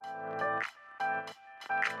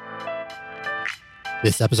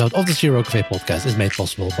This episode of the Zero Cafe podcast is made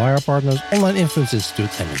possible by our partners Online Influence Institute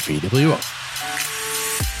and VWO.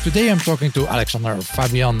 Today I'm talking to Alexander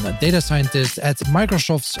Fabian, a data scientist at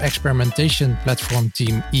Microsoft's experimentation platform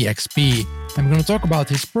team EXP. I'm going to talk about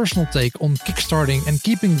his personal take on kickstarting and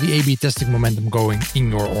keeping the A/B testing momentum going in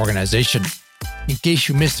your organization. In case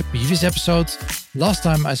you missed the previous episode, last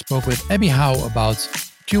time I spoke with Abby Howe about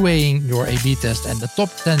QAing your A/B test and the top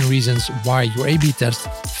 10 reasons why your A/B test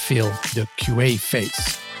failed the QA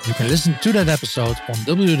phase. You can listen to that episode on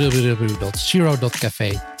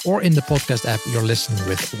www.zero.cafe or in the podcast app you're listening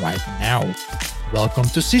with right now. Welcome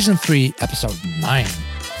to Season 3, Episode 9.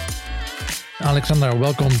 Alexander,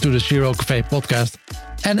 welcome to the Zero Cafe podcast.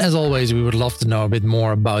 And as always, we would love to know a bit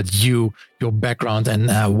more about you, your background, and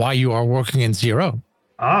why you are working in Zero.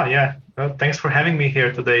 Yeah. Well, thanks for having me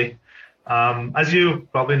here today. As you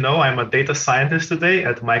probably know, I'm a data scientist today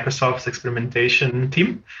at Microsoft's experimentation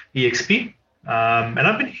team, EXP. And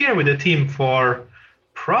I've been here with the team for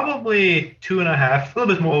probably 2.5, a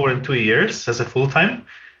little bit more than 2 years as a full-time.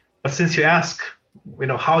 But since you ask,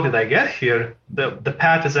 how did I get here? The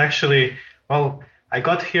path is actually, I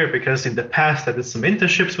got here because in the past I did some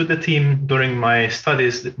internships with the team during my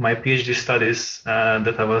studies, my PhD studies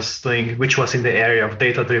that I was doing, which was in the area of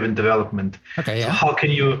data-driven development. Okay, yeah. So how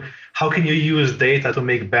can you use data to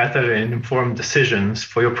make better and informed decisions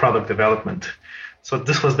for your product development? So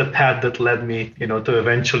this was the path that led me, to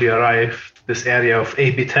eventually arrive to this area of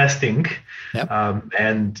A/B testing, yep.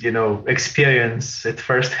 And experience it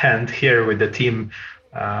firsthand here with the team.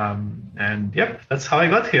 That's how I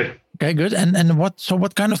got here. Okay, good. And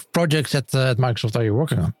what kind of projects at Microsoft are you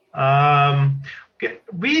working on?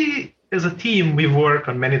 We, as a team, we work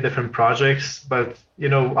on many different projects, but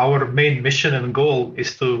our main mission and goal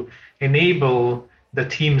is to enable the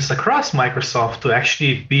teams across Microsoft to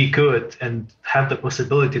actually be good and have the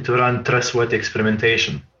possibility to run trustworthy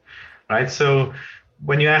experimentation, right? So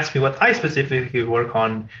when you ask me what I specifically work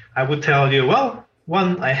on, I would tell you,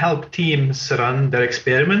 one, I help teams run their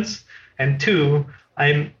experiments, and two,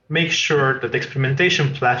 I make sure that the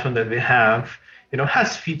experimentation platform that we have,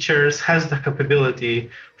 has features, has the capability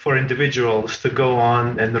for individuals to go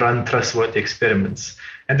on and run trustworthy experiments.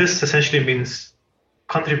 And this essentially means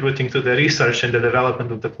contributing to the research and the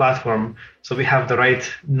development of the platform, so we have the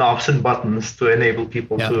right knobs and buttons to enable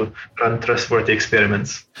people to run trustworthy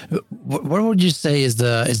experiments. What would you say is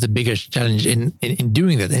the biggest challenge in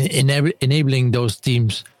doing that, in enabling those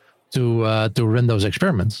teams to run those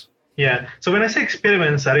experiments? Yeah. So when I say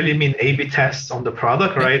experiments, I really mean A/B tests on the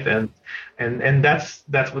product, right? And that's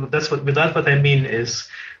what I mean is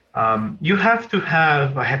you have to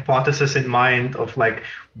have a hypothesis in mind of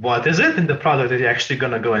what is it in the product that you're actually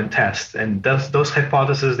going to go and test, and those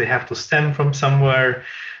hypotheses, they have to stem from somewhere,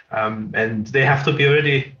 and they have to be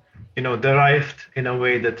already derived in a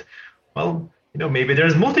way that maybe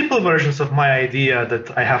there's multiple versions of my idea that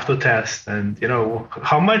I have to test, and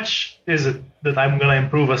how much is it that I'm going to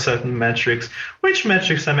improve a certain metrics, which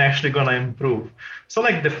metrics I'm actually going to improve. So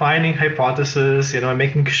defining hypotheses,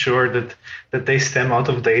 making sure that they stem out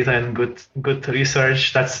of data and good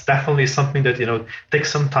research. That's definitely something that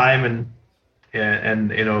takes some time and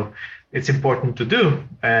it's important to do,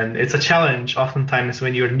 and it's a challenge oftentimes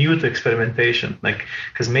when you're new to experimentation,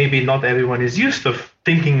 because maybe not everyone is used to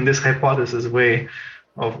thinking in this hypothesis way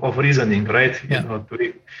of reasoning, right? Yeah.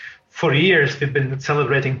 For years we've been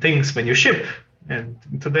celebrating things when you ship, and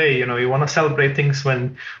today you want to celebrate things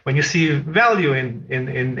when you see value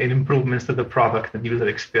in improvements to the product and user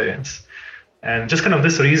experience. And just kind of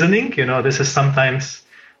this reasoning, this is sometimes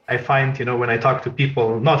I find, when I talk to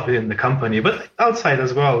people, not within the company, but outside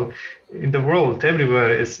as well, in the world, everywhere,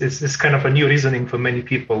 it's kind of a new reasoning for many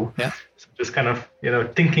people. Yeah. So just kind of,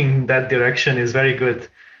 thinking that direction is very good.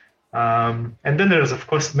 And then there's, of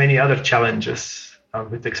course, many other challenges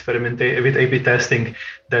with A/B testing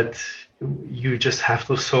that you just have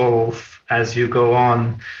to solve as you go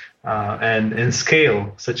on and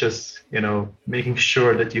scale, such as, making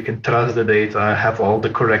sure that you can trust the data, have all the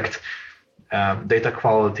correct data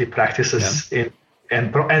quality practices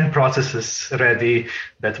and processes ready,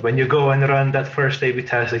 that when you go and run that first A/B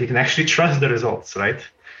test, that you can actually trust the results, right?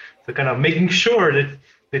 So kind of making sure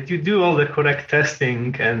that you do all the correct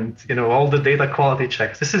testing and all the data quality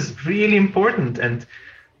checks. This is really important, and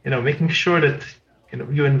making sure that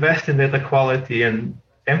you invest in data quality and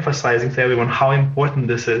emphasizing to everyone how important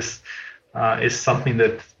this is something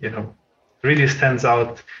that really stands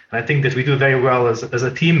out. And I think that we do very well as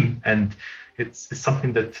a team, and it's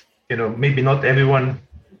something that maybe not everyone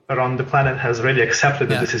around the planet has really accepted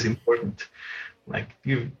that this is important.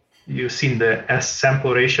 you've seen the S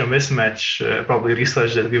sample ratio mismatch, probably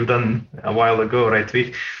research that we've done a while ago, right?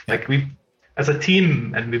 We as a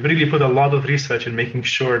team, and we've really put a lot of research in making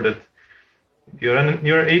sure that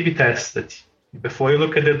your A/B test, that before you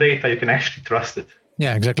look at the data, you can actually trust it.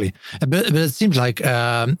 Yeah, exactly. But it seems like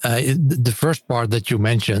the first part that you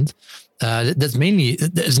mentioned, that's mainly,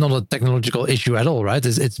 it's not a technological issue at all, right?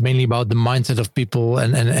 It's mainly about the mindset of people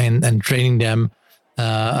and training them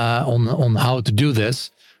on how to do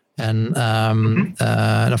this. And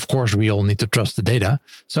of course, we all need to trust the data.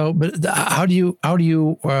 So, but how do you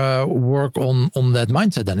work on that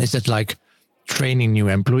mindset then? Is it like training new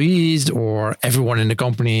employees, or everyone in the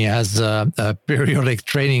company has periodic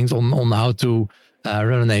trainings on how to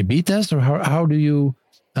run an A/B test, or how do you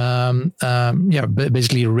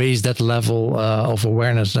basically raise that level of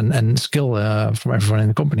awareness and skill from everyone in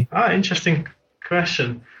the company? Interesting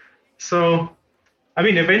question. So, I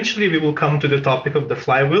mean, eventually we will come to the topic of the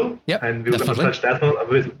flywheel, and we're going to touch that one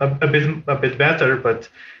a bit better. But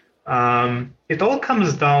it all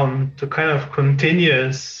comes down to kind of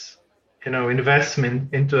continuous,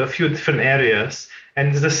 investment into a few different areas. And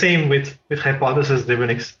it's the same with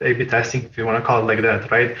hypothesis-driven A/B testing, if you want to call it like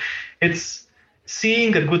that, right? It's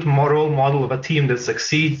seeing a good role model of a team that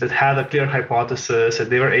succeeds, that had a clear hypothesis,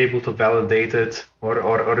 that they were able to validate it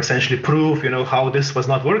or essentially prove, how this was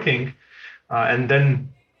not working. And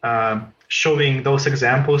then showing those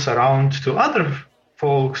examples around to other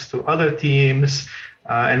folks, to other teams,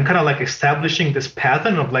 and kind of like establishing this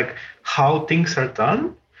pattern of like how things are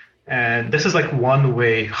done. And this is like one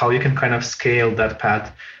way how you can kind of scale that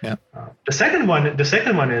path. Yeah. The second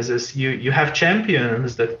one is you have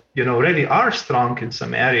champions that already are strong in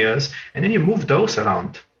some areas, and then you move those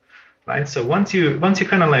around, right? So once you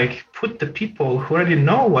kind of like put the people who already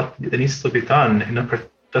know what needs to be done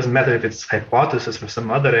doesn't matter if it's hypothesis or some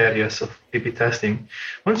other areas of A/B testing.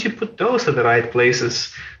 Once you put those at the right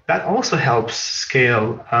places, that also helps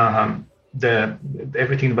scale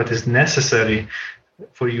everything that is necessary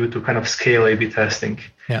for you to kind of scale A/B testing.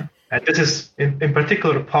 Yeah. And this is in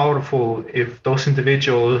particular powerful if those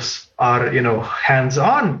individuals are,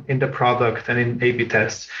 hands-on in the product and in A/B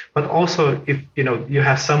tests, but also if, you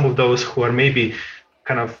have some of those who are maybe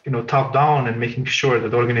kind of, top-down and making sure that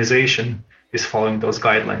the organization is following those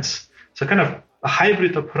guidelines. So kind of a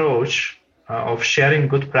hybrid approach of sharing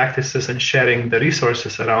good practices and sharing the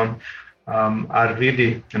resources around are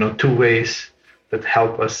really, two ways that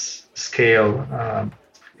help us scale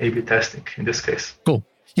A/B testing in this case. Cool.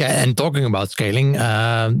 Yeah, and talking about scaling,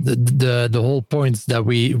 the whole point that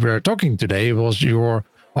we were talking today was your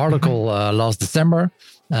article last December,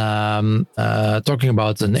 talking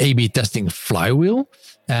about an A/B testing flywheel.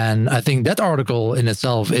 And I think that article in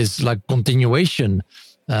itself is like continuation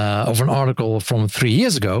of an article from 3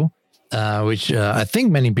 years ago, which I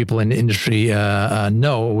think many people in the industry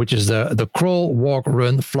know, which is the crawl, walk,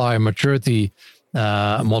 run, fly maturity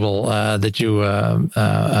model that you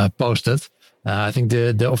posted. I think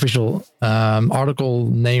the official article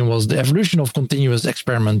name was The Evolution of Continuous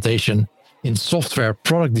Experimentation in Software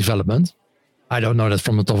Product Development. I don't know that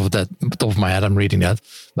from the top of my head. I'm reading that,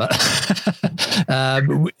 but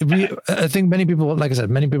I think many people, like I said,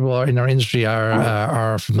 many people in our industry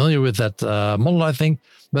are familiar with that model, I think.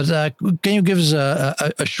 But can you give us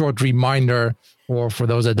a short reminder, or for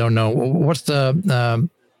those that don't know, what's the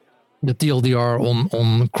TLDR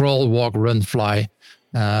on crawl, walk, run, fly,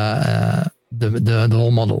 the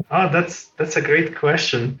whole model? That's a great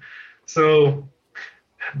question. So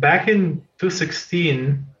back in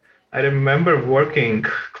 2016. I remember working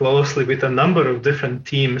closely with a number of different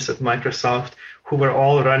teams at Microsoft who were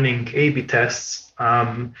all running A/B tests,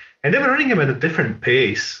 and they were running them at a different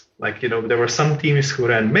pace. Like, there were some teams who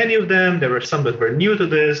ran many of them. There were some that were new to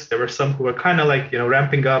this. There were some who were kind of like,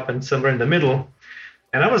 ramping up, and some were in the middle.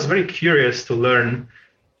 And I was very curious to learn,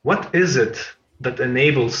 what is it that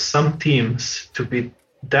enables some teams to be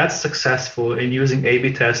that successful in using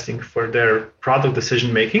A/B testing for their product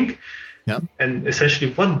decision making? Yeah. And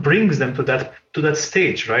essentially what brings them to that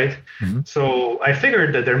stage, right? Mm-hmm. So I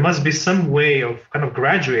figured that there must be some way of kind of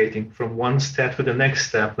graduating from one step to the next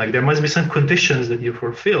step. Like there must be some conditions that you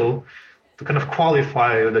fulfill to kind of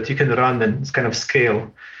qualify, or that you can run and kind of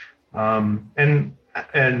scale. And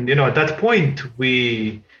at that point,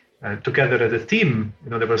 we together as a team,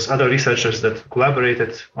 there was other researchers that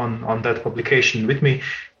collaborated on that publication with me.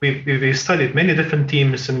 We studied many different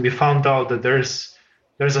teams, and we found out that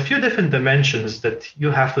there's a few different dimensions that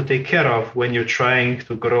you have to take care of when you're trying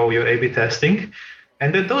to grow your A/B testing,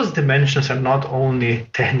 and that those dimensions are not only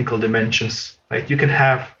technical dimensions, right? You can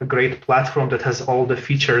have a great platform that has all the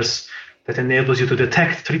features that enables you to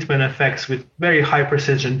detect treatment effects with very high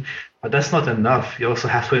precision. But that's not enough. You also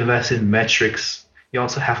have to invest in metrics. You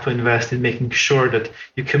also have to invest in making sure that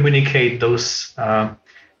you communicate those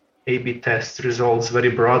A/B test results very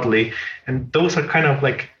broadly. And those are kind of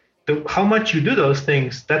like how much you do those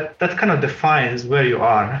things, that kind of defines where you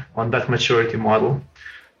are on that maturity model.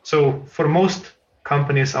 So for most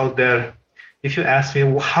companies out there, if you ask me,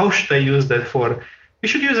 well, how should I use that for? You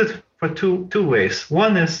should use it for two ways.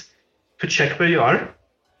 One is to check where you are.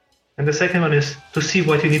 And the second one is to see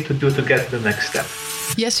what you need to do to get to the next step.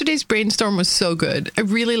 Yesterday's brainstorm was so good. I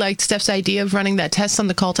really liked Steph's idea of running that test on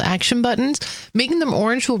the call to action buttons. Making them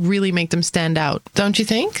orange will really make them stand out, don't you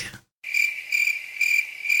think?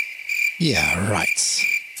 Yeah, right.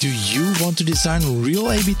 Do you want to design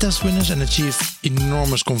real A/B test winners and achieve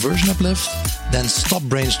enormous conversion uplift? Then stop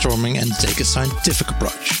brainstorming and take a scientific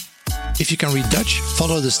approach. If you can read Dutch,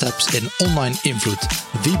 follow the steps in Online Invloed,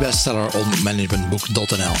 the bestseller on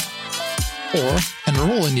managementbook.nl. Or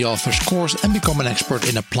enroll in the author's course and become an expert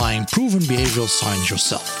in applying proven behavioral science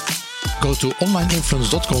yourself. Go to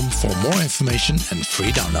onlineinfluence.com for more information and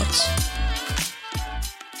free downloads.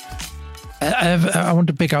 I want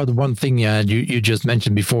to pick out one thing you just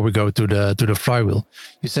mentioned before we go to the flywheel.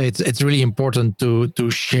 You say it's really important to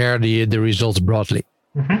share the results broadly,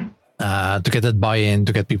 to get that buy-in,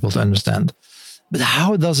 to get people to understand. But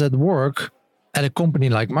how does that work at a company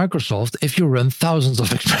like Microsoft if you run thousands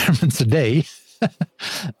of experiments a day?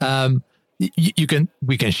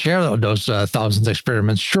 We can share those thousands of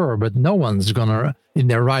experiments, sure, but no one's gonna, in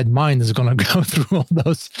their right mind, is gonna go through all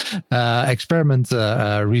those experiment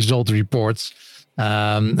result reports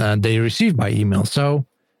they receive by email. So,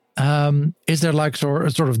 is there like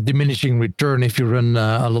sort of diminishing return if you run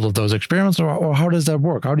a lot of those experiments, or how does that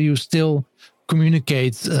work? How do you still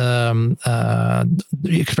communicate the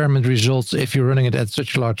experiment results if you're running it at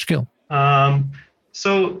such a large scale?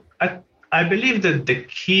 So I believe that the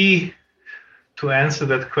key to answer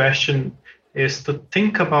that question is to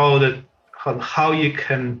think about it on how you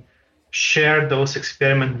can share those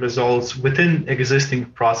experiment results within existing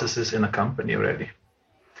processes in a company already.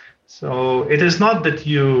 So it is not that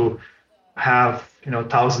you have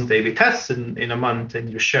 1,000 A/B tests in a month and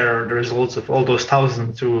you share the results of all those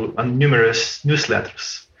 1,000 through numerous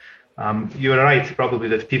newsletters. You're right, probably,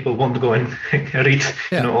 that people won't go and read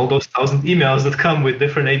all those 1,000 emails that come with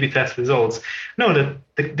different A/B test results. No,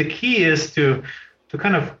 the key is to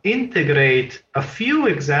kind of integrate a few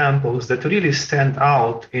examples that really stand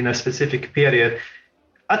out in a specific period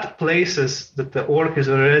at places that the org is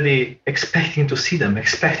already expecting to see them,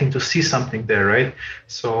 expecting to see something there, right?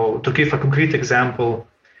 So to give a concrete example,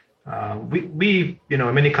 we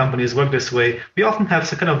many companies work this way. We often have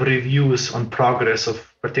some kind of reviews on progress of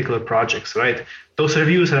particular projects, right? Those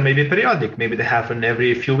reviews are maybe periodic. Maybe they happen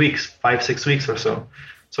every few weeks, 5-6 weeks or so.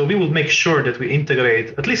 So we will make sure that we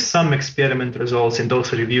integrate at least some experiment results in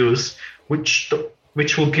those reviews, which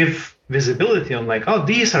will give visibility on like, oh,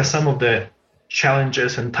 these are some of the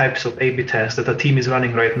challenges and types of A/B tests that a team is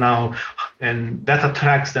running right now. And that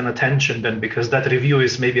attracts then attention then, because that review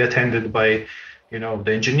is maybe attended by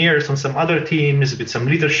the engineers on some other teams, with some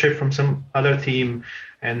leadership from some other team,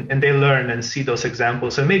 and they learn and see those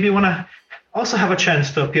examples, and maybe want to also have a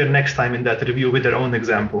chance to appear next time in that review with their own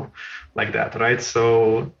example like that, right?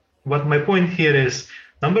 So what my point here is,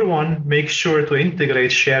 number one, make sure to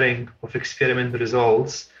integrate sharing of experiment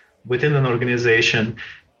results within an organization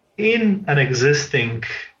in an existing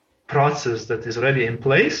process that is already in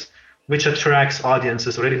place, which attracts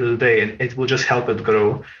audiences already today, and it will just help it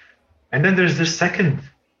grow. And then there's this second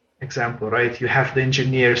example, right? You have the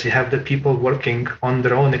engineers, you have the people working on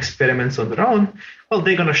their own experiments on their own. Well,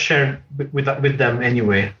 they're going to share with them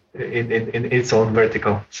anyway in its own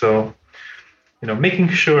vertical. So, making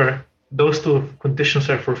sure those two conditions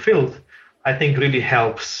are fulfilled, I think really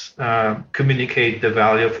helps communicate the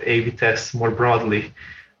value of A/B tests more broadly.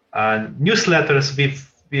 Newsletters,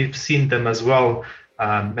 we've seen them as well.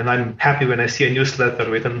 And I'm happy when I see a newsletter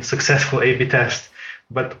with a successful A/B test.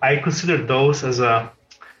 But I consider those as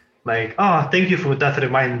thank you for that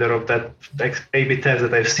reminder of that A/B test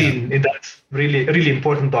that I've seen in that really, really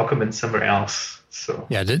important document somewhere else. So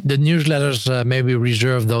the newsletters maybe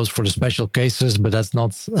reserve those for the special cases, but that's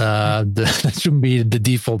not that shouldn't be the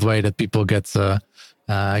default way that people get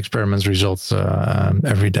experiments results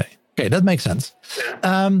every day. Okay, that makes sense.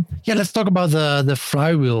 Let's talk about the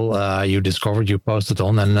flywheel you discovered, you posted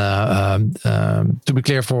on, and to be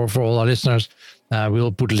clear for all our listeners,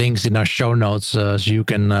 we'll put links in our show notes so you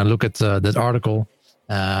can look at that article,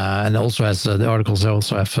 and also the articles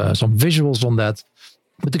also have some visuals on that.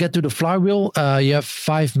 But to get to the flywheel, you have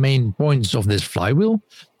 5 main points of this flywheel.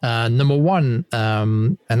 Number one,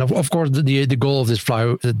 and of course, the goal of this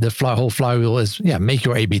whole flywheel is, make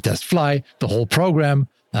your A/B test fly, the whole program,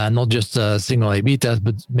 not just a single A/B test,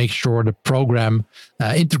 but make sure the program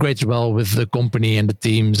integrates well with the company and the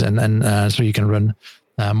teams, and so you can run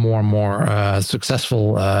more and more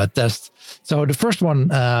successful tests. So the first one,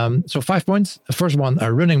 5 points. The first one,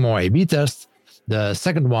 running more A/B tests. The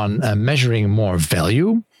second one, measuring more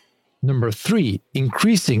value. Number 3,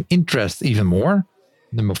 increasing interest even more.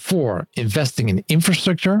 Number 4, investing in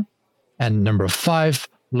infrastructure. And number 5,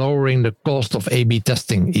 lowering the cost of A/B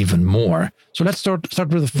testing even more. So let's start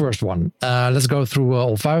with the first one. Let's go through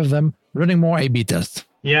all 5 of them. Running more A/B tests.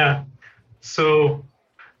 Yeah. So,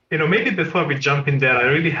 maybe before we jump in there, I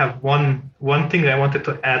really have one thing I wanted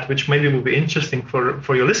to add, which maybe will be interesting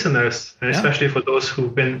for your listeners, and especially for those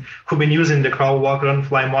who've been using the crawl, walk, run,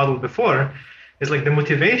 fly model before, is like the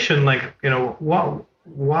motivation,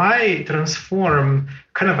 why transform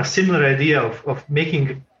kind of a similar idea of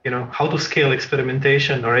making, how to scale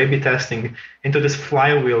experimentation or A/B testing into this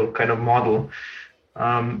flywheel kind of model.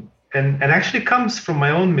 And actually comes from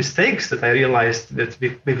my own mistakes that I realized that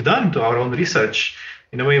we've done to our own research,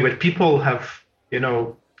 in a way where people have,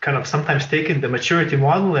 kind of sometimes taken the maturity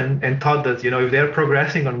model and thought that, if they're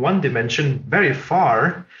progressing on one dimension very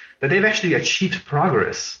far, that they've actually achieved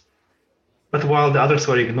progress, but while the others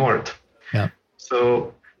were ignored. Yeah.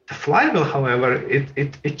 So the flywheel, however,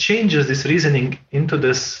 it changes this reasoning into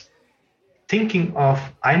this thinking of,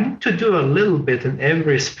 I need to do a little bit in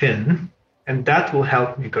every spin, and that will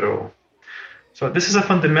help me grow. So this is a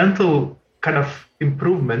fundamental kind of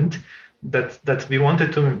improvement that we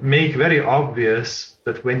wanted to make very obvious,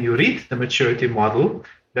 that when you read the maturity model,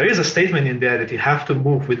 there is a statement in there that you have to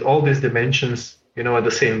move with all these dimensions, at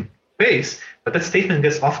the same pace, but that statement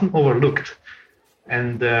gets often overlooked.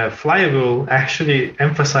 And the flywheel actually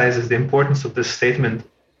emphasizes the importance of this statement,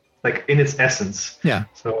 like in its essence. Yeah.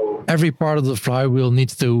 So every part of the flywheel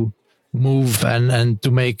needs to move, and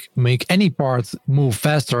to make any part move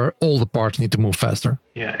faster, all the parts need to move faster.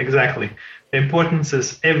 Yeah, exactly. The importance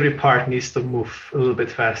is every part needs to move a little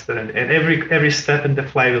bit faster, and every step in the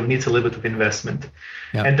flywheel needs a little bit of investment.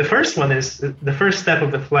 Yeah. And the first step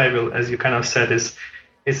of the flywheel, as you kind of said, is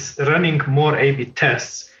running more A/B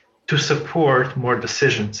tests to support more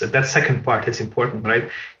decisions. And that second part is important, right?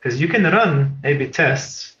 Because you can run A/B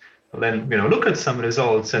tests, then look at some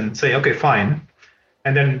results and say, okay, fine.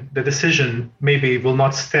 And then the decision maybe will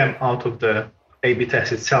not stem out of the A/B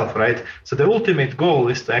test itself, right? So the ultimate goal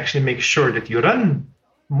is to actually make sure that you run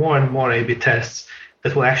more and more A/B tests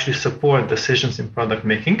that will actually support decisions in product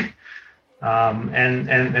making.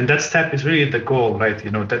 And that step is really the goal, right?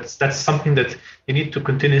 That's something that you need to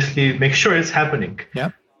continuously make sure it's happening. Yeah.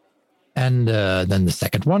 And then the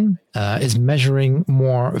second one is measuring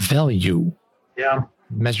more value. Yeah.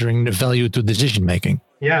 Measuring the value to decision making.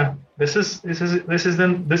 Yeah. This is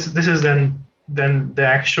then the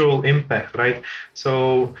actual impact, right?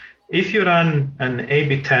 So if you run an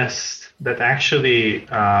A/B test that actually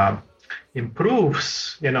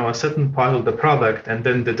improves, a certain part of the product, and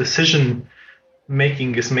then the decision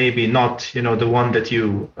making is maybe not, the one that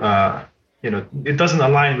it doesn't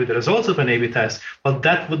align with the results of an A/B test, well,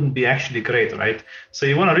 that wouldn't be actually great, right? So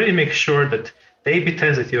you want to really make sure that the A/B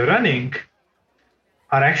tests that you're running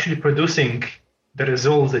are actually producing the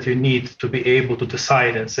results that you need to be able to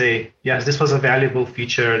decide and say, yes, this was a valuable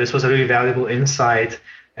feature, this was a really valuable insight,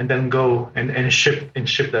 and then go and ship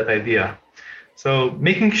that idea. So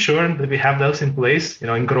making sure that we have those in place,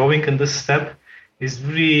 and growing in this step is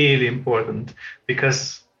really important,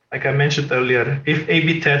 because like I mentioned earlier, if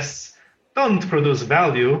A/B tests don't produce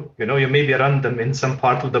value, you maybe run them in some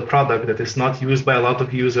part of the product that is not used by a lot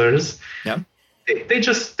of users. Yeah. They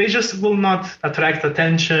just will not attract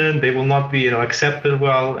attention. They will not be accepted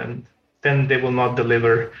well, and then they will not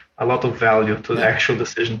deliver a lot of value to the actual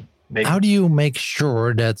decision making. How do you make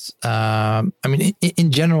sure that?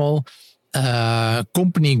 In general,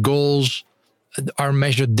 company goals are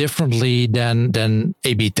measured differently than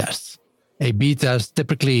A/B tests. A/B tests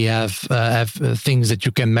typically have things that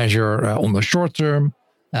you can measure on the short term.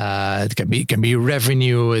 It can be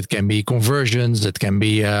revenue, it can be conversions, it can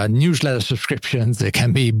be newsletter subscriptions, it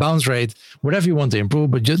can be bounce rate, whatever you want to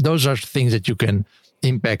improve. But just those are things that you can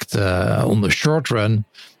impact on the short run.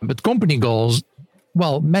 But company goals,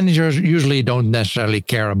 well, managers usually don't necessarily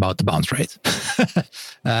care about the bounce rate.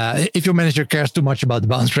 If your manager cares too much about the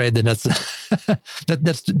bounce rate, then that's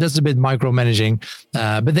a bit micromanaging.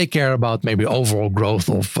 But they care about maybe overall growth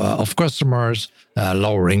of customers,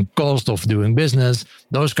 lowering cost of doing business,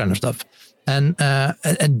 those kind of stuff. And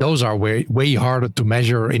those are way harder to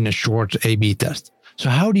measure in a short A/B test. So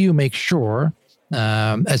how do you make sure,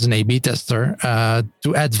 as an A/B tester,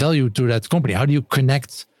 to add value to that company? How do you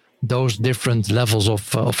connect those different levels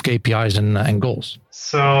of KPIs and goals?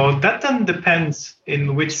 So that then depends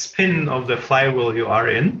in which spin of the flywheel you are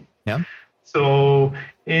in. Yeah. So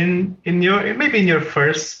in your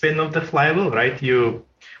first spin of the flywheel, right?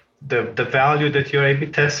 The value that your A/B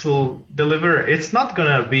test will deliver, it's not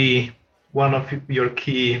gonna be one of your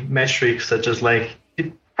key metrics, such as like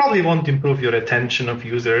it probably won't improve your retention of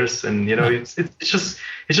users, and it's just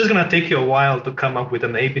gonna take you a while to come up with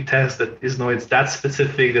an A/B test that it's that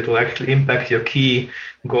specific that will actually impact your key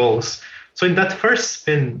goals. So in that first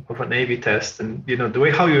spin of an A/B test, and the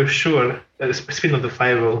way how you're sure that spin of the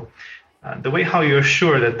flywheel, the way how you're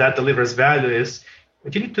sure that delivers value is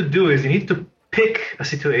what you need to do is you need to pick a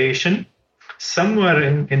situation somewhere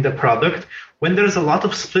in the product when there's a lot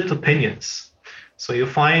of split opinions. So you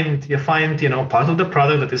find part of the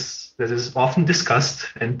product that is often discussed,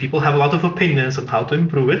 and people have a lot of opinions on how to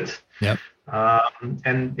improve it. Yep.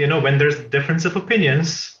 And when there's difference of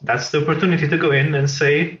opinions, that's the opportunity to go in and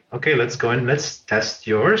say, okay, let's go and let's test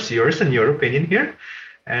yours, and your opinion here,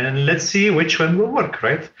 and let's see which one will work,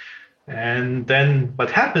 right? And then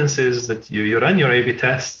what happens is that you run your A/B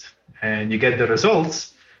test and you get the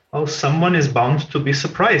results. Well, someone is bound to be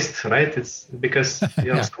surprised, right? It's because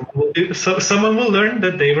someone will learn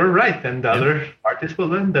that they were right, and the other parties will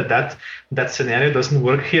learn that scenario doesn't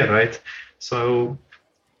work here, right? So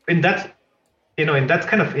in that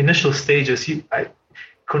kind of initial stages,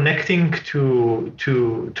 connecting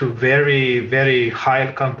to very, very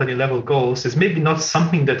high company level goals is maybe not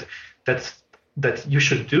something that you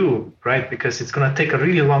should do, right? Because it's going to take a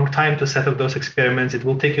really long time to set up those experiments. It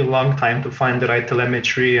will take you a long time to find the right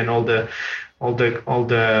telemetry and all the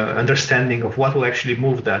understanding of what will actually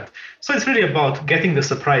move that. So it's really about getting the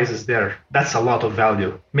surprises there. That's a lot of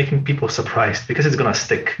value, making people surprised, because it's going to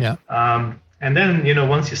stick. Yeah. And then,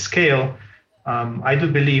 once you scale, I do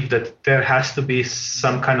believe that there has to be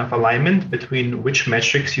some kind of alignment between which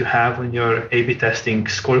metrics you have on your A/B testing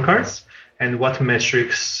scorecards and what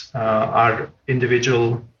metrics are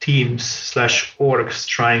individual teams / orgs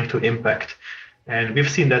trying to impact. And we've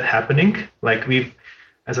seen that happening. Like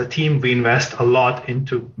as a team, we invest a lot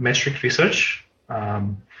into metric research.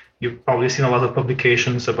 You've probably seen a lot of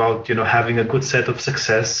publications about, having a good set of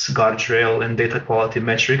success, guardrail, and data quality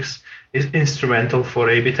metrics is instrumental for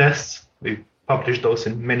A/B tests. We publish those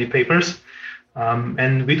in many papers.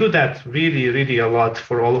 And we do that really, really a lot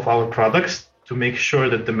for all of our products, to make sure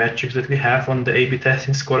that the metrics that we have on the A/B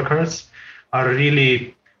testing scorecards are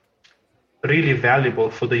really, really valuable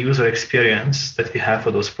for the user experience that we have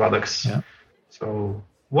for those products. Yeah. So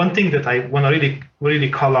one thing that I want to really, really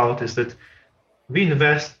call out is that we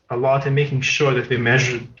invest a lot in making sure that we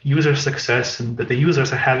measure user success and that the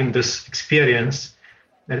users are having this experience,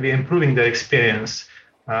 that we're improving their experience,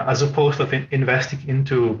 as opposed to investing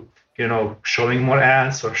into, showing more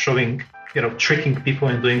ads or tricking people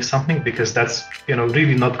into doing something, because that's,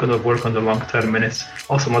 really not going to work on the long term, and it's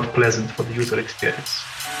also not pleasant for the user experience.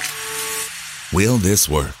 Will this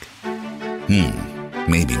work?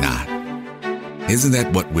 Maybe not. Isn't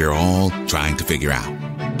that what we're all trying to figure out?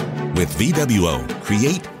 With VWO,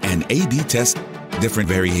 create and A/B test different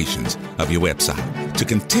variations of your website to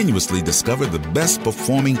continuously discover the best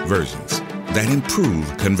performing versions that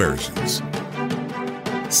improve conversions.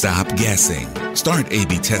 Stop guessing. Start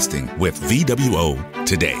A/B testing with VWO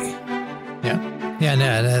today. Yeah,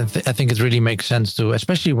 and I think it really makes sense to,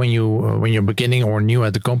 especially when you're beginning or new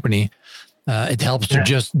at the company. It helps to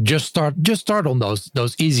just start on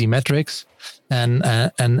those easy metrics, and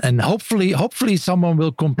hopefully someone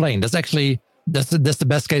will complain. That's the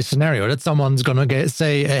best case scenario, that someone's gonna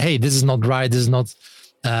say, hey, this is not right. This is not.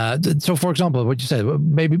 So, for example, what you said,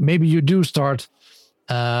 maybe you do start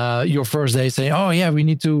your first day saying, oh yeah, we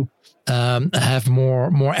need to have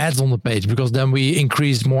more ads on the page, because then we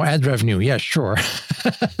increase more ad revenue. Yeah, sure.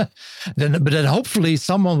 But then hopefully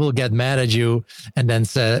someone will get mad at you and then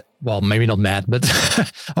say, well, maybe not mad, but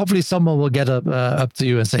hopefully someone will get up to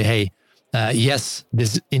you and say, hey, yes,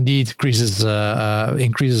 this indeed increases our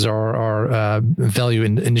value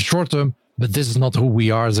in the short term, but this is not who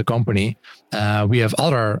we are as a company. We have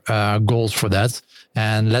other goals for that,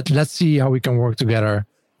 and let's see how we can work together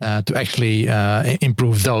to actually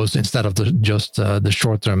improve those instead of just the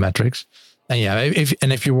short-term metrics. And yeah,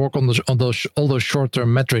 if you work on all those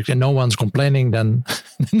short-term metrics and no one's complaining, then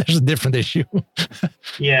there's a different issue.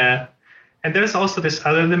 Yeah, and there's also this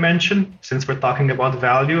other dimension, since we're talking about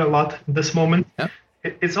value a lot at this moment. Yeah.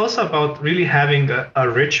 It's also about really having a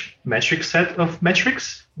rich metric set of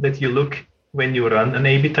metrics that you look when you run an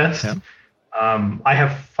A/B test. Yeah. I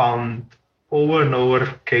have found over and over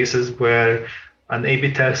cases where an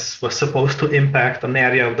A/B test was supposed to impact an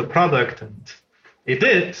area of the product, and it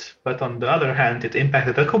did, but on the other hand, it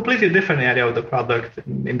impacted a completely different area of the product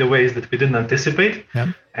in the ways that we didn't anticipate.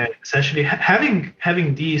 Yeah. And essentially,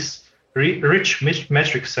 having these rich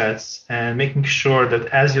metric sets and making sure that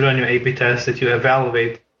as you run your A/B test, that you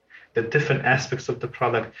evaluate the different aspects of the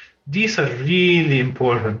product. These are really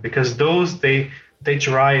important because those they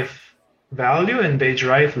drive value and they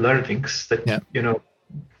drive learnings that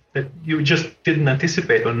that you just didn't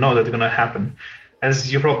anticipate or know that are going to happen.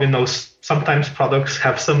 As you probably know, sometimes products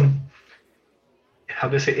have some, how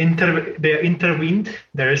do you say, they're intervened.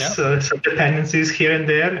 There's some dependencies here and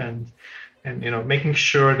there, and making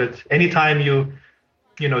sure that anytime you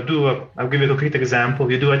I'll give you a concrete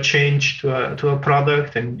example. You do a change to a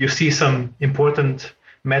product and you see some important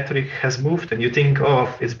metric has moved, and you think,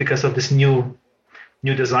 oh, it's because of this new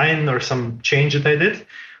design or some change that I did.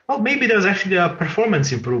 Well, maybe there's actually a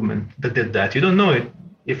performance improvement that did that. You don't know it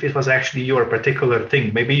if it was actually your particular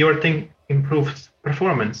thing. Maybe your thing improved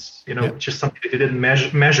performance, just something that you didn't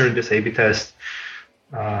measure in this A/B test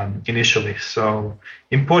initially. So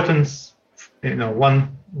importance, one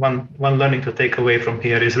learning to take away from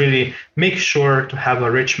here is really make sure to have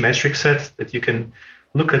a rich metric set that you can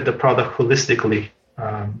look at the product holistically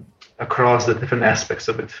across the different aspects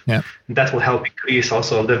of it. Yeah. And that will help increase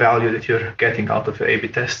also the value that you're getting out of your A/B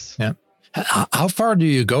tests. Yeah. How far do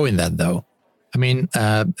you go in that, though? I mean,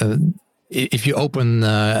 if you open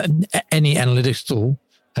any analytics tool,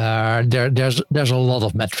 there's a lot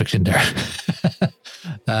of metrics in there.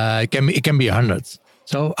 It can be hundreds.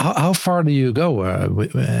 So how far do you go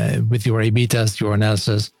with your A/B test, your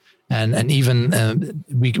analysis, and even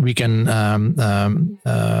we can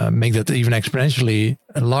make that even exponentially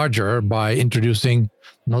larger by introducing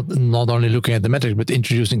not only looking at the metrics but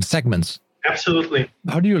introducing segments. Absolutely.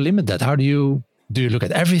 How do you limit that? How do you look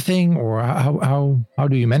at everything, or how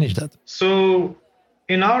do you manage that? So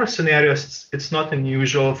in our scenarios, it's not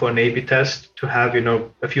unusual for an A/B test to have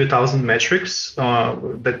a few thousand metrics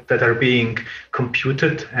that are being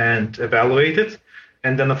computed and evaluated,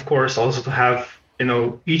 and then of course also to have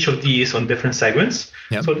each of these on different segments.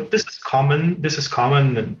 Yep. So this is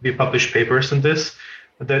common, and we publish papers on this.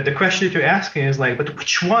 The question that you're asking is like, but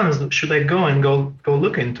which ones should I go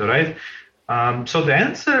look into, right? So the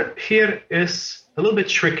answer here is a little bit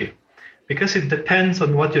tricky because it depends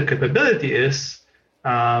on what your capability is,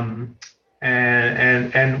 and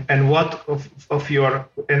what of your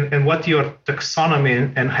and what your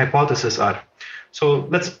taxonomy and hypothesis are. So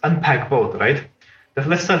let's unpack both, right?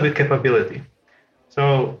 Let's start with capability.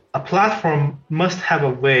 So a platform must have a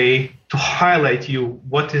way to highlight you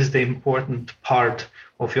what is the important part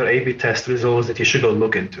of your A/B test results that you should go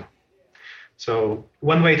look into. So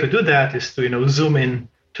one way to do that is to zoom in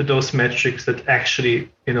to those metrics that actually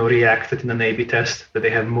reacted in an A/B test, that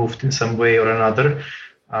they have moved in some way or another,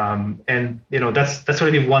 and that's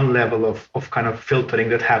already one level of kind of filtering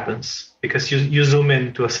that happens because you zoom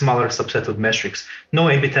in to a smaller subset of metrics. No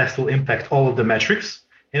A/B test will impact all of the metrics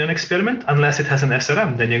in an experiment unless it has an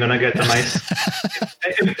SRM. Then you're gonna get a nice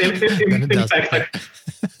impact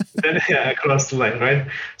across the line, right?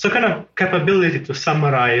 So kind of capability to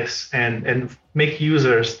summarize and make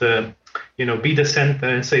users be the center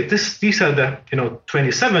and say these are the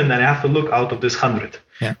 27 and I have to look out of this 100.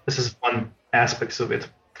 Yeah. This is one aspect of it.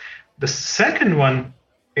 The second one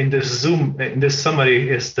in this summary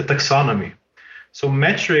is the taxonomy. So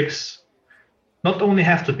metrics not only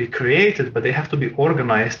have to be created, but they have to be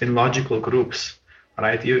organized in logical groups,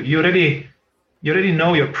 right? You already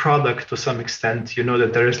know your product to some extent. You know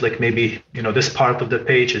that there is like maybe this part of the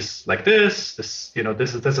page is like this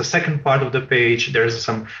there's a second part of the page. There's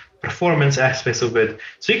some performance aspects of it.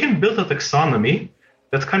 So you can build a taxonomy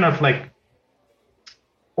that kind of like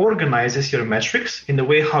organizes your metrics in the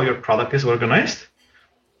way how your product is organized.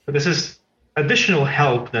 So this is additional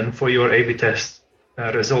help then for your A/B test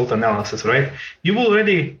result analysis, right? You will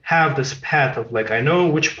already have this path of like, I know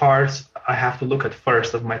which parts I have to look at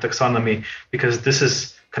first of my taxonomy because this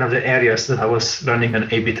is kind of the areas that I was running an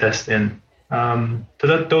A/B test in. So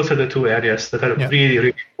those are the two areas that are really,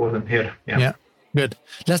 really important here. Yeah. Good.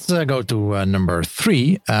 Let's go to number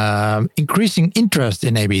 3, increasing interest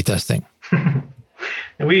in A/B testing.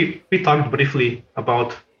 And we talked briefly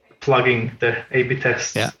about plugging the A/B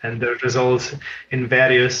tests and the results in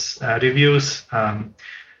various reviews.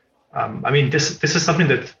 I mean, this is something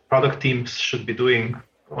that product teams should be doing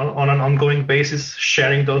on an ongoing basis,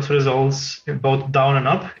 sharing those results both down and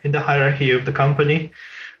up in the hierarchy of the company.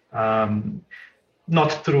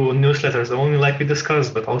 not through newsletters only like we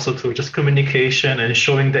discussed, but also through just communication and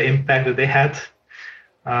showing the impact that they had.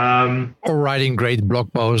 Or writing great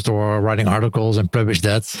blog posts or writing articles and publish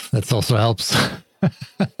that. That also helps.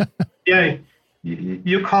 Yeah,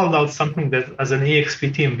 you called out something that as an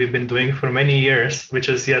EXP team we've been doing for many years, which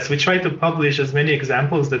is, yes, we try to publish as many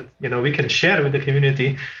examples that we can share with the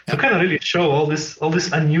community to kind of really show all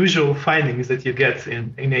this unusual findings that you get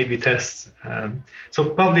in A/B tests. So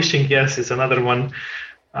publishing, yes, is another one.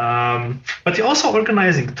 But you're also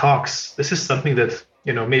organizing talks. This is something that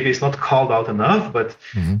maybe it's not called out enough, but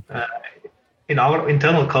in our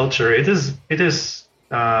internal culture, it is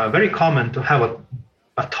very common to have a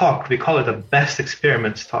talk. We call it a best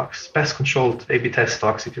experiments talks, best controlled A/B test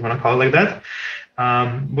talks, if you want to call it like that,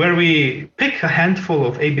 where we pick a handful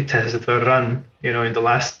of A/B tests that were run, in the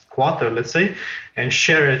last quarter, let's say, and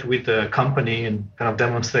share it with the company and kind of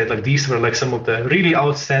demonstrate like these were like some of the really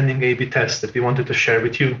outstanding A/B tests that we wanted to share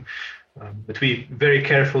with you. But we very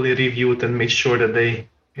carefully reviewed and made sure that they,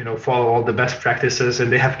 follow all the best practices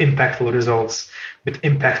and they have impactful results with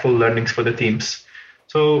impactful learnings for the teams.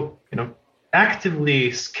 So, actively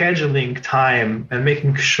scheduling time and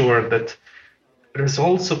making sure that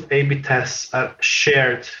results of A/B tests are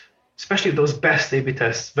shared, especially those best A/B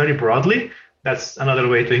tests, very broadly. That's another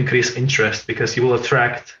way to increase interest because you will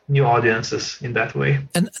attract new audiences in that way.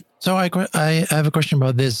 And so I have a question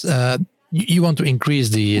about this. You want to increase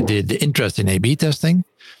the interest in A/B testing,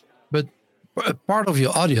 but part of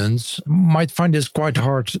your audience might find this quite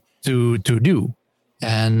hard to do,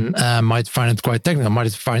 and might find it quite technical,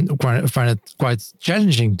 might find it quite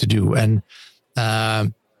challenging to do. And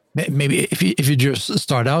maybe if you just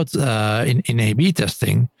start out in A/B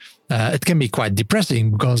testing, it can be quite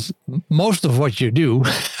depressing because most of what you do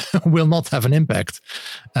will not have an impact.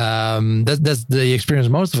 That's the experience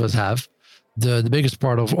most of us have. The biggest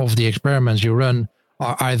part of the experiments you run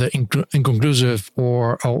are either inconclusive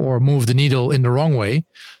or move the needle in the wrong way.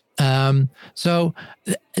 So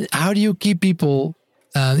how do you keep people?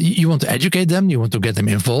 You want to educate them, you want to get them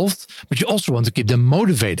involved, but you also want to keep them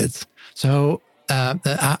motivated. So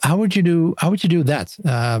how would you do that?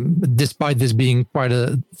 Despite this being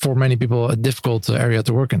for many people a difficult area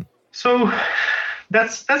to work in. So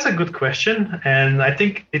that's a good question, and I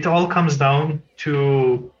think it all comes down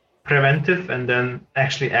to preventive and then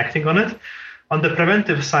actually acting on it. On the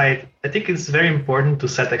preventive side, I think it's very important to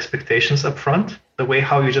set expectations up front, the way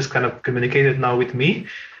how you just kind of communicated now with me.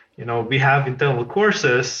 We have internal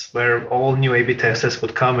courses where all new A/B testers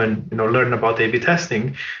would come and learn about A/B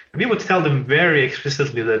testing. We would tell them very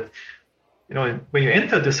explicitly that when you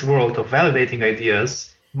enter this world of validating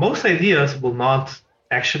ideas, most ideas will not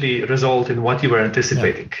actually result in what you were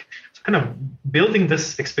anticipating. Yeah. So kind of building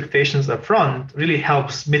these expectations up front really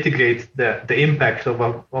helps mitigate the impact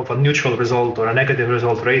of a neutral result or a negative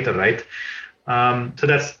result later, right? So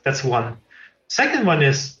that's one. Second one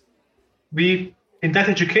is in that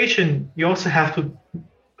education, you also have to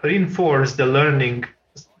reinforce the learning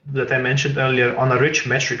that I mentioned earlier on a rich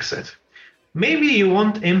metric set. Maybe you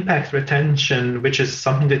want impact retention, which is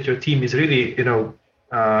something that your team is really,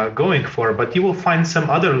 going for, but you will find some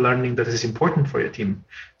other learning that is important for your team.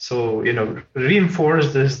 So,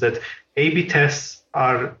 reinforce this, that A/B tests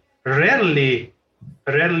are rarely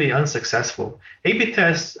unsuccessful. A/B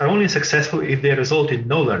tests are only successful if they result in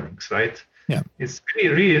no learnings, right? Yeah. It's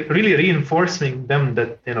really reinforcing them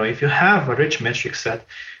that, if you have a rich metric set,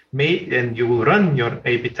 and you will run your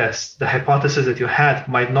A/B tests, the hypothesis that you had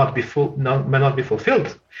might not be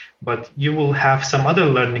fulfilled, but you will have some other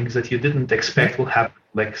learnings that you didn't expect will happen.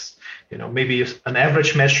 Like, maybe an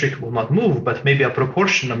average metric will not move, but maybe a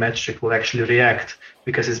proportional metric will actually react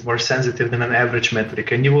because it's more sensitive than an average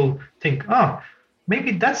metric. And you will think,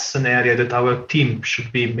 maybe that's an area that our team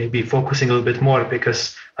should be maybe focusing a little bit more,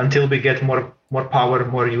 because until we get more power,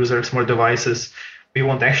 more users, more devices, we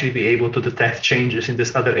won't actually be able to detect changes in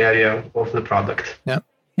this other area of the product. Yeah.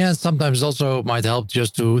 Yeah. Sometimes also might help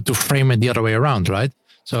just to frame it the other way around, right?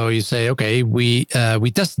 So you say, okay, we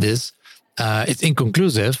test this, it's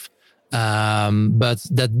inconclusive, but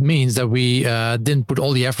that means that we didn't put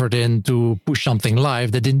all the effort in to push something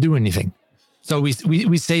live that didn't do anything. So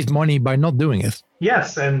we saved money by not doing it.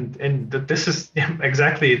 Yes, and this is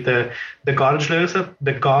exactly the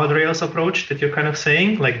guardrails approach that you're kind of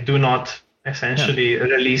saying. Like, do not essentially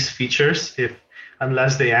release features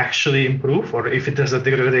unless they actually improve, or if it is a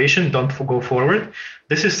degradation, don't go forward.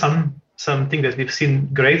 This is something that we've seen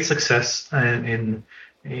great success in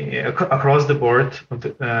across the board.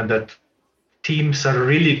 That teams are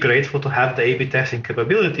really grateful to have the A/B testing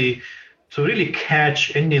capability to really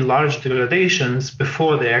catch any large degradations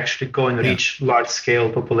before they actually go and reach large-scale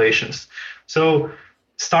populations. So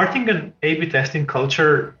starting an A/B testing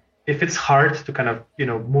culture, if it's hard to kind of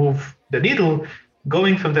move the needle,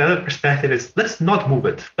 going from the other perspective is let's not move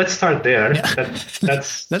it. Let's start there. Yeah.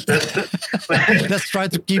 Let's try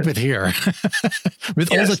to keep it here.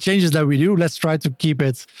 With all the changes that we do, let's try to keep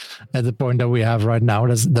it at the point that we have right now.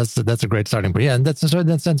 That's a great starting point. Yeah, and that's in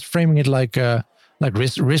that sense framing it like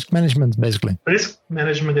risk management, basically. Risk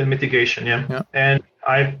management and mitigation, yeah. And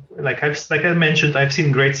I mentioned, I've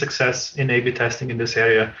seen great success in A/B testing in this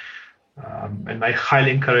area. And I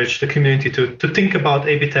highly encourage the community to think about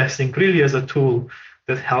A/B testing really as a tool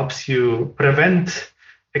that helps you prevent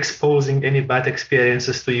exposing any bad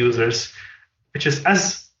experiences to users, which is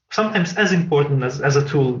sometimes as important as a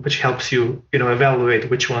tool which helps you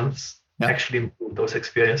evaluate which ones actually improve those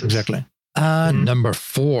experiences. Exactly. Number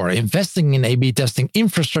 4, investing in A/B testing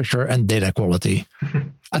infrastructure and data quality.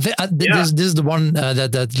 I think this is the one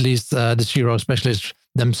that at least the CRO specialists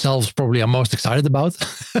themselves probably are most excited about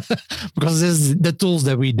because this is the tools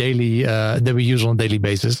that we use on a daily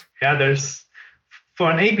basis. Yeah,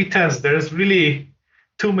 for an A/B test, there's really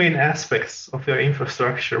 2 main aspects of your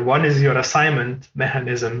infrastructure. One is your assignment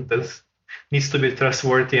mechanism that needs to be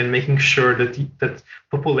trustworthy and making sure that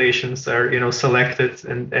populations are selected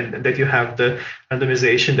and that you have the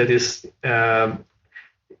randomization that is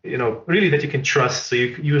really that you can trust. So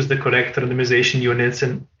you use the correct randomization units,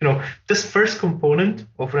 and this first component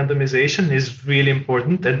of randomization is really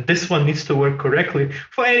important, and this one needs to work correctly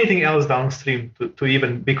for anything else downstream to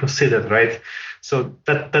even be considered, right? So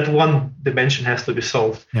that one dimension has to be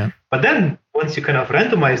solved. Yeah. But then once you kind of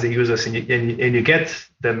randomize the users and you get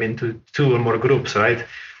them into 2 or more groups, right?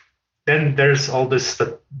 Then there's all this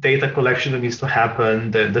data collection that needs to happen,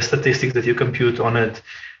 the statistics that you compute on it,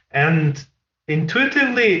 and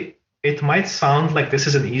intuitively, it might sound like this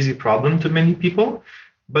is an easy problem to many people,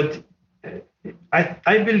 but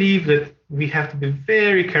I believe that we have to be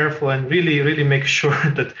very careful and really, really make sure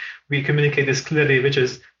that we communicate this clearly, which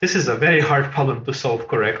is this is a very hard problem to solve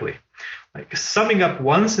correctly. Like summing up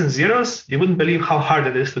ones and zeros, you wouldn't believe how hard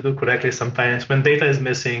it is to do correctly sometimes when data is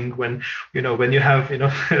missing, when you have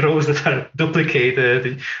rows that are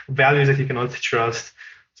duplicated, values that you cannot trust.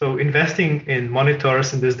 So investing in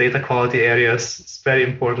monitors in these data quality areas is very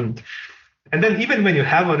important. And then even when you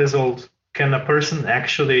have a result, can a person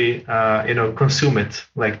actually consume it?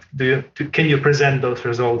 Like, can you present those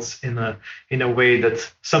results in a way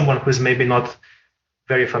that someone who's maybe not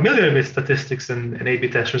very familiar with statistics and A/B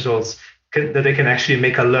test results that they can actually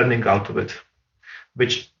make a learning out of it,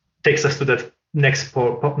 which takes us to that next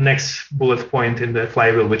bullet point in the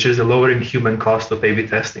flywheel, which is the lowering human cost of A/B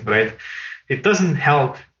testing, right? It doesn't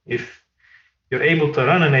help if you're able to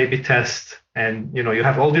run an A/B test and you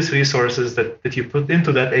have all these resources that you put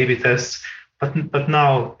into that A/B test, but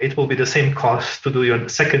now it will be the same cost to do your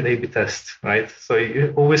second A/B test, right? So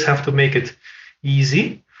you always have to make it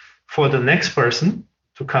easy for the next person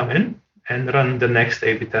to come in and run the next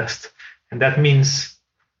A/B test. And that means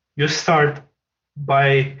you start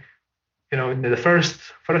by in the first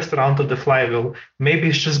round of the flywheel, maybe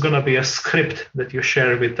it's just going to be a script that you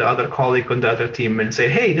share with the other colleague on the other team and say,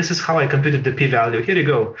 hey, this is how I computed the p-value. Here you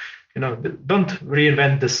go. Don't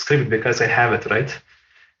reinvent the script because I have it, right?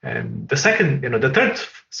 And the second, the third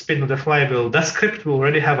spin of the flywheel, that script will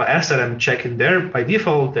already have a SRM check in there by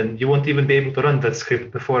default, and you won't even be able to run that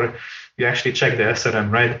script before you actually check the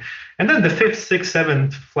SRM, right? And then the 5th, 6th,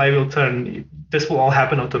 7th flywheel turn, this will all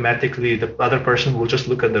happen automatically. The other person will just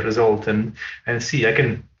look at the result and see,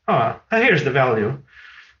 here's the value.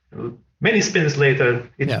 Many spins later,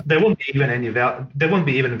 there won't be even any value. There won't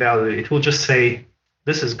be even value. It will just say,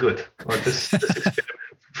 this is good, or this experiment.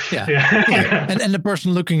 Yeah. And the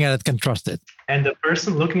person looking at it can trust it. And the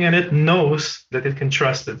person looking at it knows that it can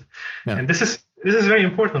trust it. Yeah. And this is very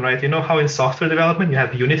important, right? You know how in software development you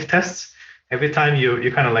have unit tests. Every time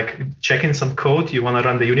you kind of like check in some code, you want to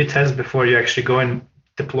run the unit test before you actually go and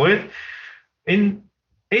deploy it. In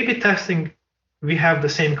A/B testing, we have the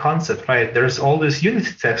same concept, right? There's all these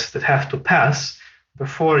unit tests that have to pass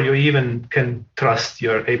before you even can trust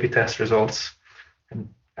your A/B test results. And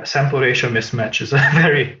a sample ratio mismatch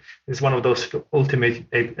is one of those ultimate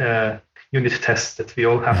unit tests that we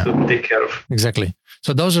all have to take care of. Exactly.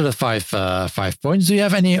 So those are the five points. Do you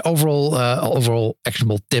have any overall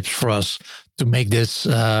actionable tips for us to make this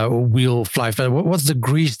wheel fly faster? What's the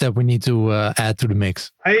grease that we need to add to the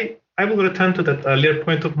mix? I will return to that earlier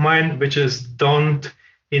point of mine, which is don't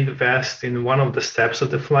invest in one of the steps of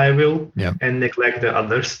the flywheel and neglect the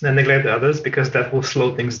others because that will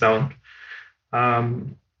slow things down.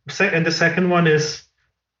 And the second one is,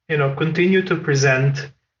 continue to present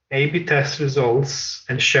A/B test results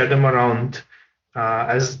and share them around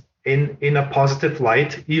as in a positive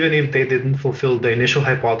light, even if they didn't fulfill the initial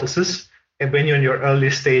hypothesis, and when you're in your early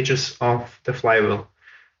stages of the flywheel.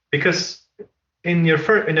 Because in the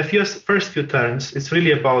first few turns, it's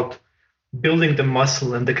really about building the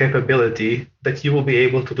muscle and the capability that you will be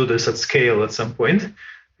able to do this at scale at some point.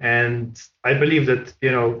 And I believe that,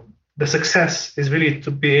 the success is really to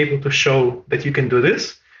be able to show that you can do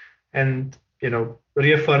this. And,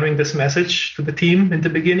 reaffirming this message to the team in the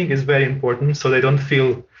beginning is very important, so they don't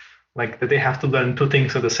feel like that they have to learn two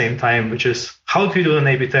things at the same time, which is how to do an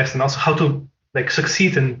A/B test and also how to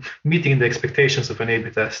succeed in meeting the expectations of an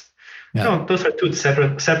A/B test. Yeah. Those are two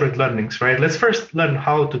separate learnings, right? Let's first learn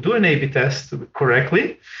how to do an A/B test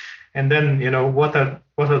correctly, and then what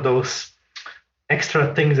are those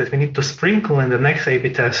extra things that we need to sprinkle in the next A/B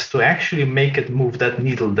test to actually make it move that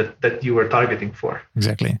needle that you were targeting for.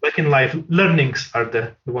 Exactly. Like in life, learnings are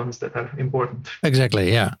the ones that are important.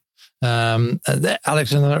 Exactly. Yeah.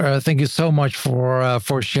 Alexander, thank you so much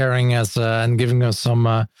for sharing us and giving us some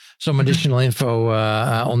additional info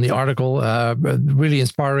on the article. Really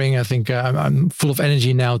inspiring. I think I'm full of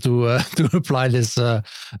energy now to apply this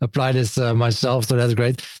myself. So that's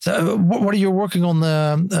great. So, what are you working on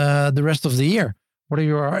the rest of the year? What are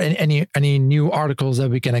your any new articles that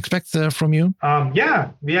we can expect from you?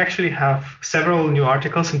 We actually have several new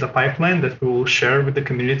articles in the pipeline that we will share with the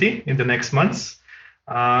community in the next months.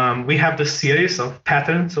 We have the series of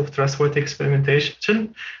patterns of trustworthy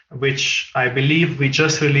experimentation, which I believe we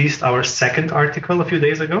just released our second article a few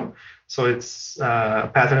days ago. So it's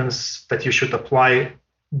patterns that you should apply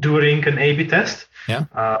during an A/B test. Yeah.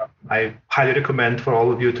 I highly recommend for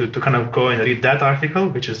all of you to kind of go and read that article,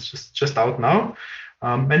 which is just out now.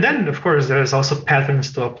 And then, of course, there's also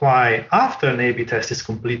patterns to apply after an A/B test is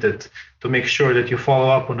completed to make sure that you follow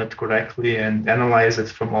up on it correctly and analyze it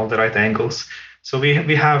from all the right angles. So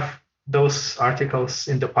we have those articles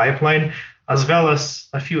in the pipeline, as well as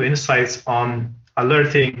a few insights on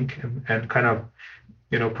alerting and kind of,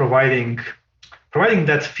 providing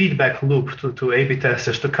that feedback loop to A/B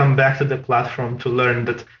testers to come back to the platform to learn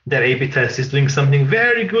that their A/B test is doing something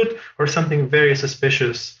very good or something very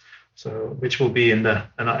suspicious. So, which will be in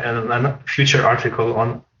a future article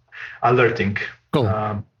on alerting.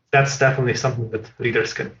 Cool. That's definitely something that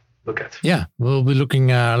readers can look at. Yeah, we'll be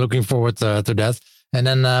looking forward to that. And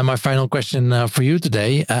then my final question for you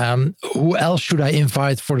today: who else should I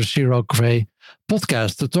invite for the Zero Cafe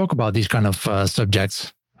podcast to talk about these kind of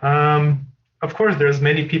subjects? Of course, there's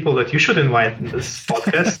many people that you should invite in this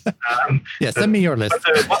podcast. Send me your list.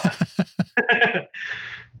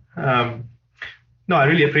 No, I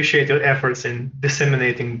really appreciate your efforts in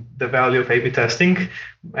disseminating the value of A/B testing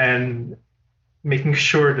and making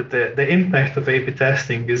sure that the impact of A/B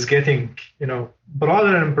testing is getting,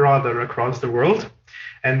 broader and broader across the world.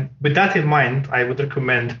 And with that in mind, I would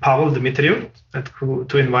recommend Pavel Dimitriev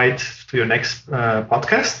to invite to your next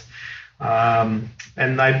podcast.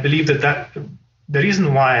 And I believe that the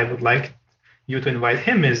reason why I would like you to invite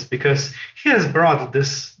him is because he has brought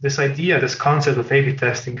this idea, this concept of A/B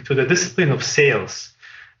testing to the discipline of sales,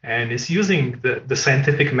 and is using the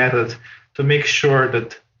scientific method to make sure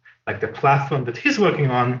that the platform that he's working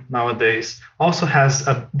on nowadays also has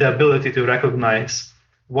the ability to recognize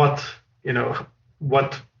what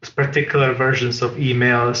particular versions of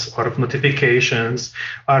emails or of notifications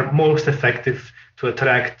are most effective to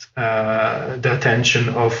attract the attention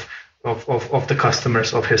of the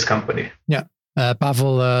customers of his company. Yeah.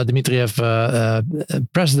 Pavel Dimitriev,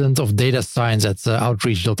 president of data science at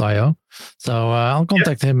Outreach.io. So I'll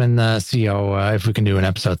contact him and see if we can do an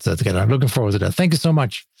episode together. I'm looking forward to that. Thank you so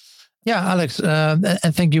much. Yeah, Alex,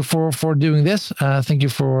 and thank you for doing this. Thank you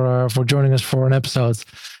for joining us for an episode,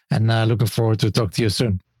 and looking forward to talk to you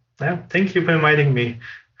soon. Yeah, thank you for inviting me.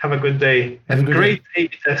 Have a good day. And great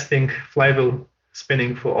A/B testing flywheel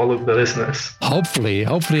spinning for all of the listeners. Hopefully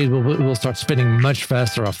it will start spinning much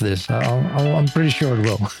faster after this. I'm pretty sure it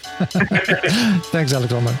will. Thanks,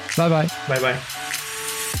 Alexander. Bye-bye. Bye-bye.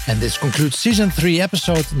 And this concludes Season 3,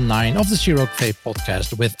 Episode 9 of the Zero Cafe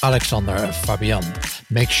podcast with Alexander Fabian.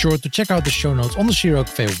 Make sure to check out the show notes on the Zero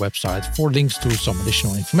Cafe website for links to some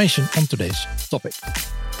additional information on today's topic.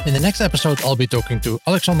 In the next episode, I'll be talking to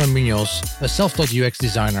Alexander Munoz, a self-taught UX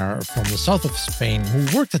designer from the south of Spain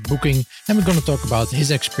who worked at Booking, and we're going to talk about his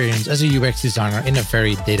experience as a UX designer in a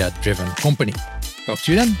very data-driven company. Talk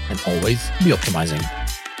to you then, and always be optimizing.